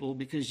on people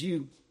because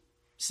you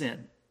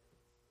sin?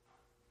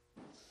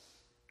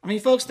 I mean,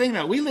 folks, think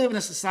about it. We live in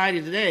a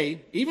society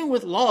today, even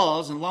with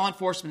laws and law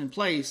enforcement in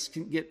place,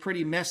 can get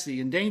pretty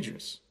messy and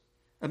dangerous.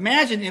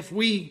 Imagine if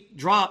we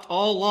dropped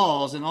all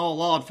laws and all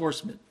law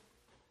enforcement.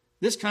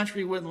 This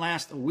country wouldn't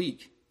last a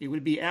week. It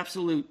would be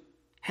absolute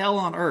hell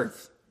on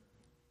earth.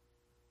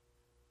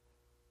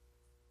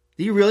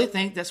 Do you really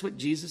think that's what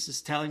Jesus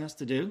is telling us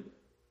to do?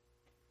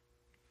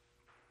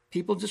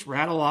 people just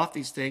rattle off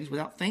these things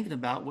without thinking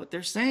about what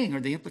they're saying or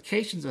the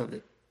implications of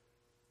it.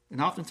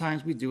 And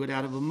oftentimes we do it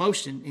out of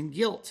emotion and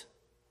guilt.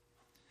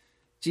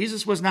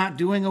 Jesus was not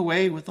doing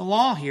away with the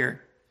law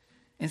here.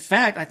 In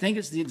fact, I think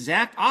it's the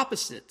exact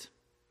opposite.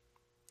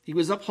 He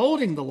was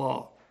upholding the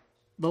law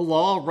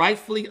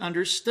rightfully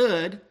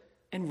understood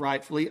and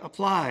rightfully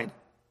applied.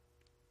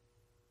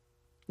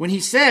 When he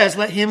says,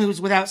 let him who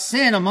is without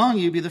sin among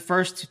you be the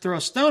first to throw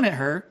a stone at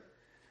her,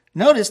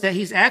 notice that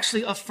he's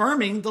actually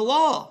affirming the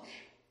law.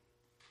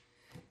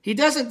 He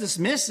doesn't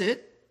dismiss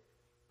it.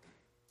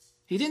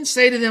 He didn't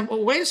say to them,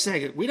 well, wait a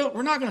second, we're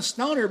not going to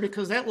stone her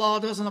because that law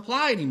doesn't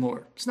apply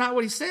anymore. It's not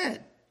what he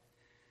said.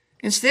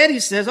 Instead, he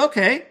says,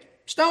 okay,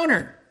 stone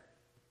her.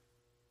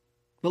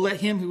 But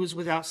let him who is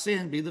without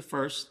sin be the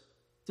first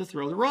to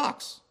throw the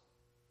rocks.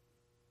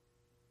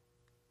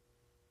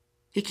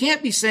 He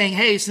can't be saying,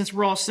 hey, since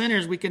we're all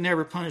sinners, we can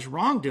never punish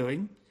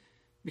wrongdoing,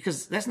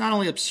 because that's not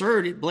only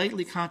absurd, it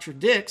blatantly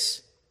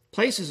contradicts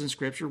places in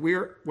Scripture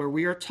where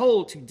we are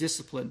told to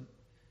discipline,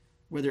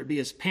 whether it be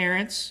as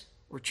parents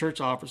or church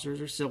officers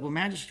or civil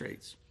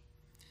magistrates.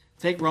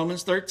 Take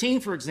Romans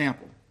 13, for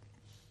example.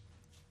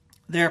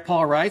 There,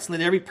 Paul writes, let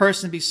every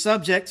person be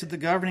subject to the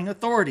governing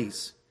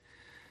authorities.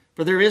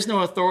 For there is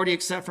no authority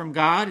except from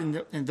God,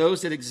 and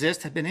those that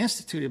exist have been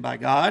instituted by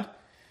God.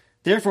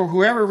 Therefore,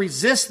 whoever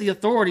resists the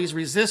authorities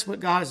resists what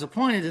God has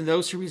appointed, and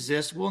those who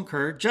resist will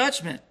incur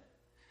judgment.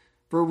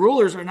 For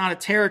rulers are not a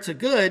terror to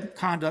good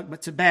conduct,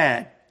 but to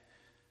bad.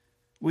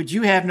 Would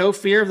you have no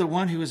fear of the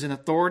one who is in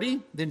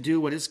authority? Then do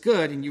what is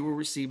good, and you will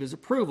receive his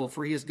approval,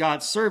 for he is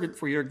God's servant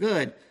for your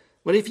good.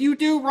 But if you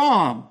do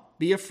wrong,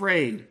 be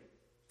afraid,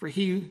 for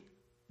he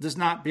does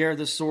not bear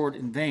the sword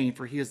in vain,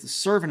 for he is the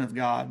servant of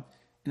God,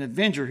 an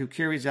avenger who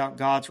carries out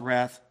God's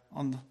wrath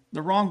on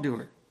the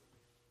wrongdoer.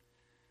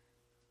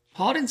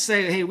 Paul didn't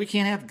say, hey, we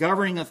can't have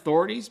governing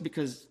authorities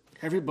because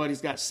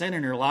everybody's got sin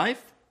in their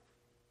life.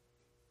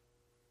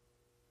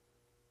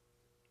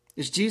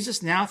 Is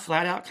Jesus now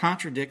flat out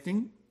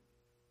contradicting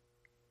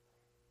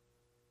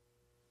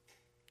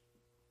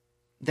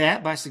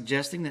that by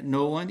suggesting that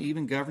no one,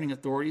 even governing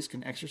authorities,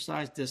 can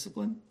exercise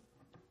discipline?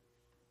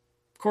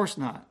 Of course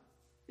not.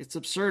 It's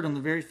absurd on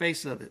the very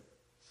face of it.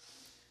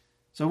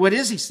 So what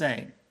is he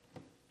saying?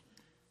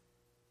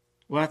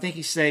 Well, I think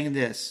he's saying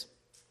this.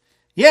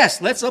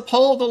 Yes, let's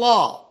uphold the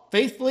law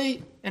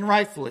faithfully and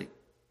rightfully.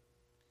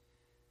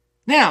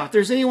 Now, if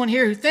there's anyone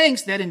here who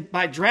thinks that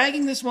by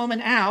dragging this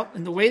woman out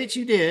in the way that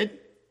you did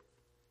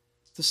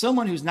to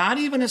someone who's not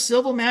even a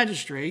civil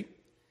magistrate,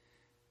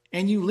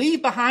 and you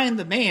leave behind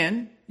the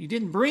man, you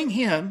didn't bring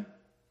him,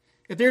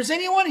 if there's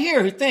anyone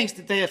here who thinks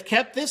that they have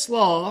kept this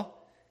law,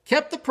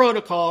 kept the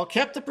protocol,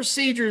 kept the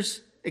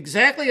procedures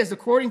exactly as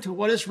according to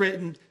what is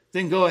written,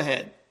 then go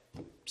ahead.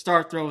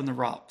 Start throwing the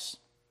rocks.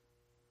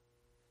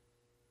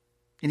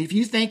 And if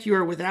you think you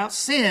are without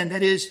sin,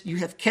 that is, you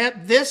have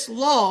kept this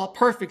law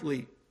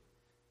perfectly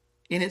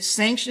in its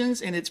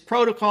sanctions and its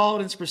protocol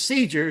and its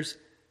procedures,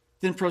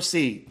 then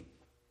proceed.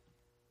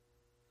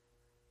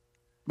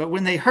 But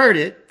when they heard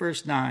it,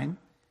 verse 9,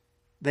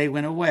 they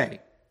went away,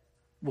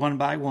 one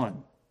by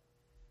one,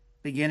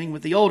 beginning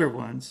with the older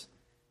ones,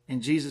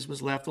 and Jesus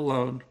was left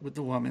alone with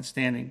the woman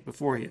standing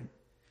before him.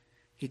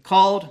 He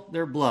called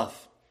their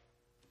bluff.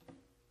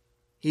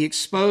 He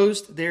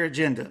exposed their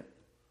agenda.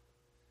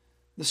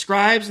 The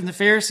scribes and the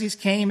Pharisees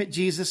came at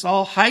Jesus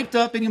all hyped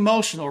up and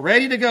emotional,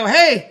 ready to go,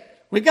 hey,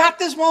 we got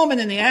this woman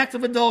in the act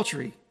of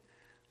adultery.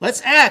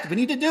 Let's act. We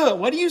need to do it.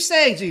 What do you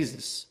say,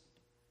 Jesus?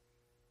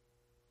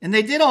 And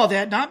they did all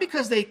that not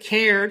because they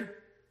cared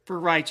for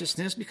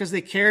righteousness, because they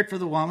cared for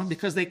the woman,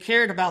 because they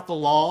cared about the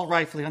law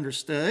rightfully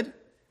understood.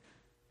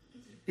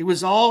 It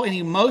was all an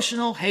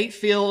emotional,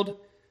 hate-filled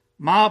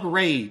mob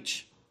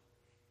rage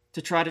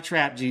to try to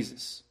trap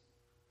Jesus.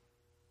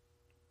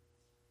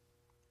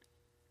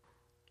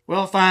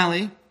 Well,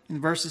 finally,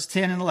 in verses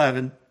 10 and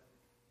 11,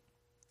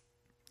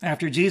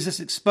 after Jesus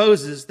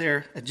exposes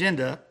their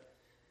agenda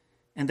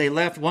and they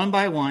left one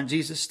by one,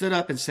 Jesus stood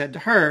up and said to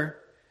her,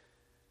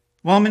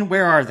 woman,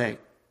 where are they?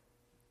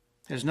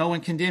 Has no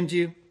one condemned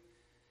you?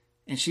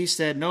 And she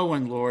said, no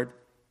one, Lord.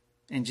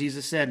 And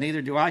Jesus said,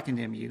 neither do I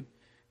condemn you.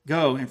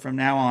 Go, and from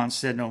now on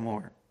sin no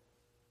more.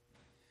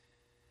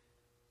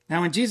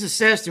 Now, when Jesus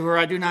says to her,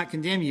 I do not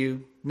condemn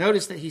you,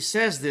 notice that he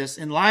says this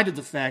in light of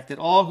the fact that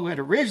all who had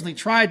originally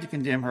tried to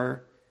condemn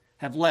her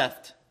have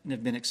left and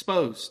have been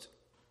exposed.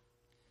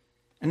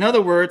 In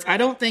other words, I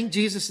don't think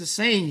Jesus is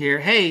saying here,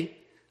 hey,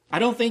 I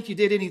don't think you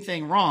did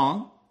anything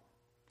wrong.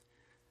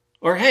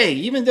 Or, hey,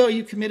 even though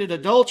you committed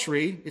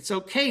adultery, it's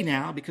okay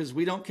now because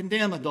we don't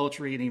condemn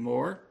adultery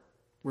anymore.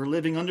 We're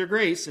living under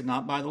grace and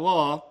not by the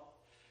law.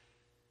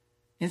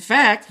 In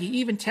fact, he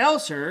even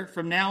tells her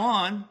from now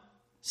on,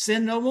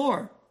 sin no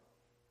more.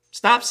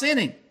 Stop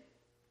sinning.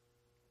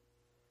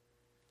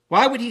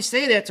 Why would he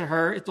say that to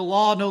her if the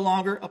law no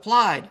longer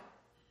applied?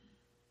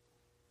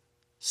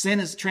 Sin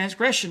is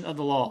transgression of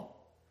the law.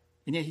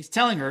 And yet he's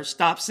telling her,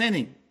 stop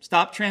sinning.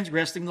 Stop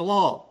transgressing the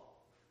law.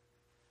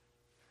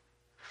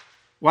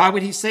 Why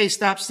would he say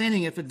stop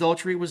sinning if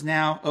adultery was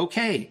now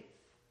okay?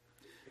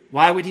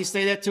 Why would he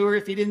say that to her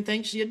if he didn't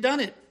think she had done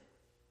it?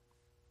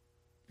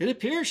 It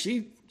appears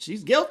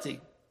she's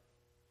guilty.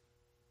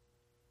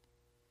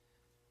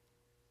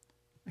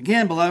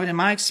 Again, beloved, in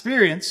my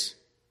experience,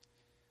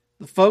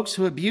 the folks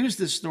who abuse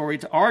this story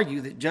to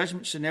argue that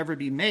judgment should never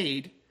be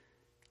made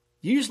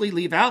usually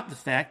leave out the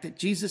fact that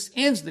Jesus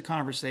ends the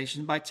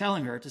conversation by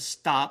telling her to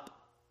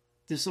stop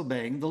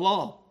disobeying the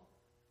law.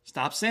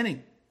 Stop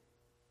sinning.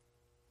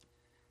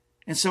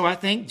 And so I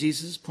think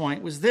Jesus'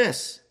 point was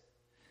this,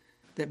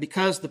 that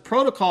because the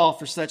protocol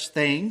for such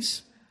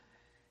things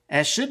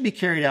as should be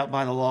carried out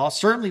by the law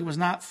certainly was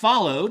not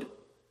followed,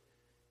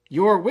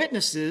 your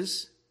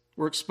witnesses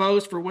were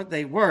exposed for what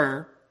they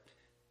were,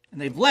 and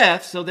they've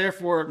left, so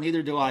therefore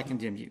neither do I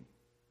condemn you.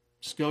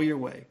 Just go your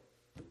way.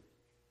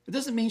 It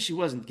doesn't mean she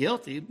wasn't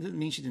guilty. It doesn't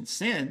mean she didn't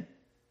sin.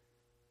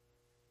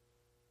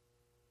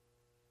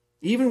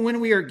 Even when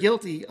we are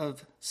guilty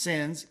of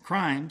sins,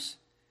 crimes,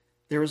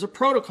 there is a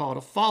protocol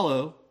to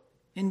follow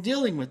in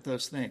dealing with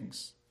those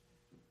things.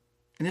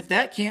 And if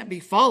that can't be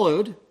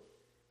followed,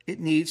 it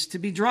needs to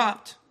be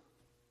dropped.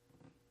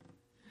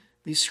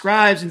 These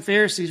scribes and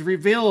Pharisees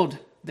revealed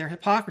their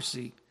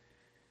hypocrisy.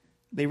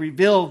 They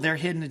revealed their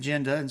hidden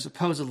agenda and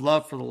supposed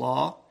love for the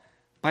law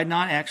by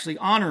not actually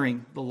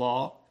honoring the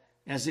law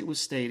as it was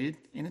stated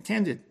and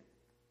intended.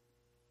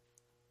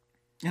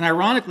 And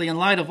ironically, in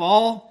light of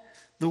all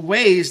the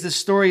ways this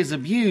story is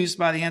abused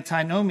by the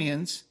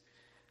antinomians,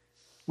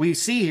 we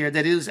see here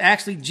that it was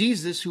actually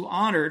Jesus who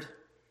honored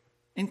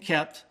and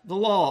kept the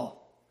law.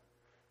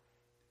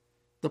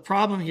 The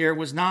problem here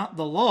was not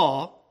the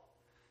law.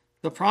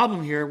 The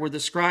problem here were the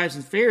scribes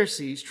and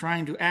Pharisees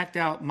trying to act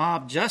out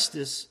mob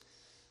justice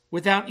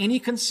without any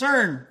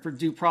concern for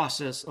due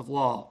process of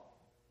law.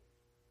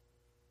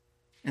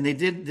 And they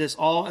did this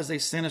all as a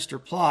sinister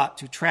plot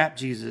to trap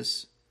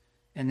Jesus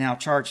and now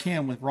charge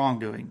him with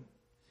wrongdoing.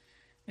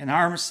 And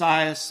our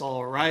Messiah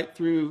saw right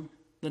through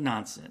the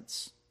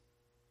nonsense.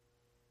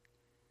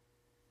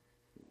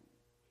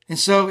 And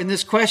so in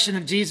this question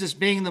of Jesus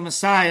being the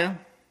Messiah,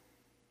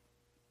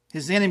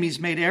 his enemies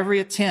made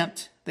every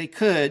attempt they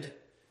could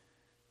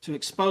to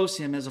expose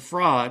him as a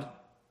fraud,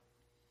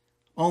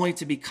 only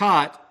to be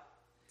caught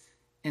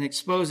in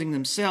exposing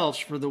themselves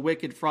for the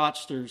wicked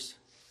fraudsters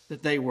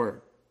that they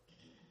were.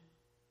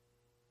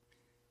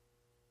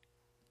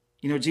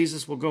 You know,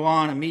 Jesus will go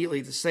on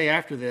immediately to say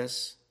after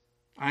this,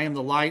 I am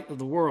the light of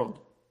the world.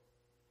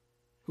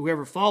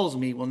 Whoever follows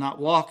me will not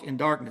walk in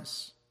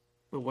darkness,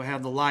 but will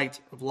have the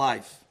light of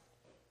life.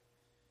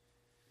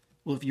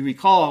 Well, if you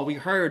recall, we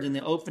heard in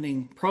the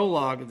opening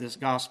prologue of this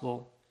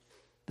gospel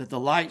that the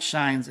light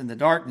shines in the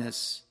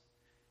darkness,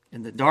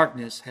 and the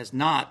darkness has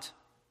not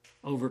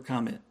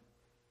overcome it.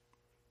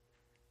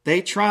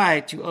 They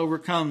tried to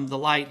overcome the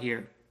light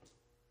here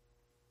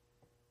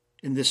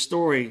in this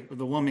story of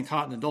the woman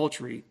caught in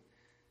adultery,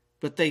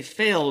 but they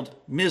failed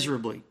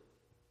miserably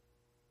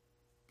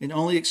and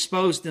only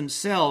exposed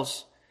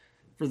themselves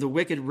for the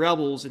wicked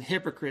rebels and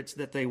hypocrites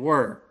that they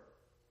were,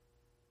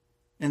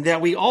 and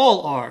that we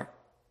all are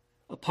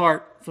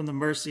apart from the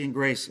mercy and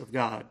grace of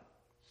God.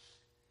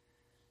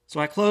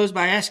 So I close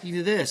by asking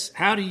you this: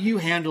 how do you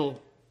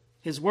handle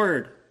his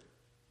word?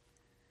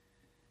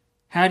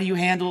 How do you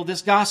handle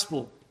this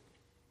gospel?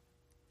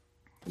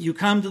 You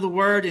come to the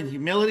word in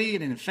humility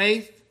and in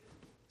faith,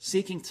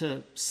 seeking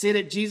to sit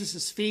at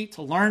Jesus' feet,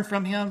 to learn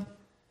from him,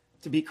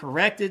 to be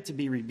corrected, to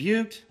be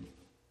rebuked,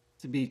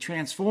 to be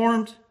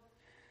transformed?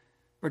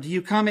 Or do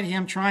you come at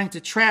him trying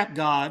to trap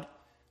God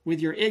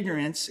with your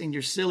ignorance and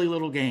your silly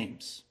little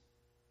games,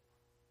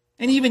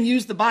 and even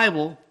use the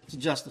Bible to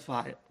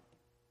justify it?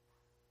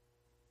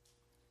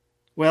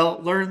 Well,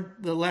 learn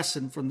the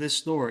lesson from this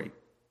story,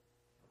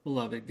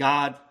 beloved.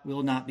 God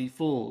will not be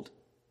fooled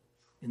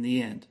in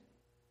the end.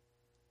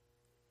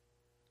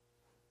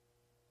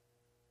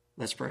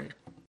 Let's pray.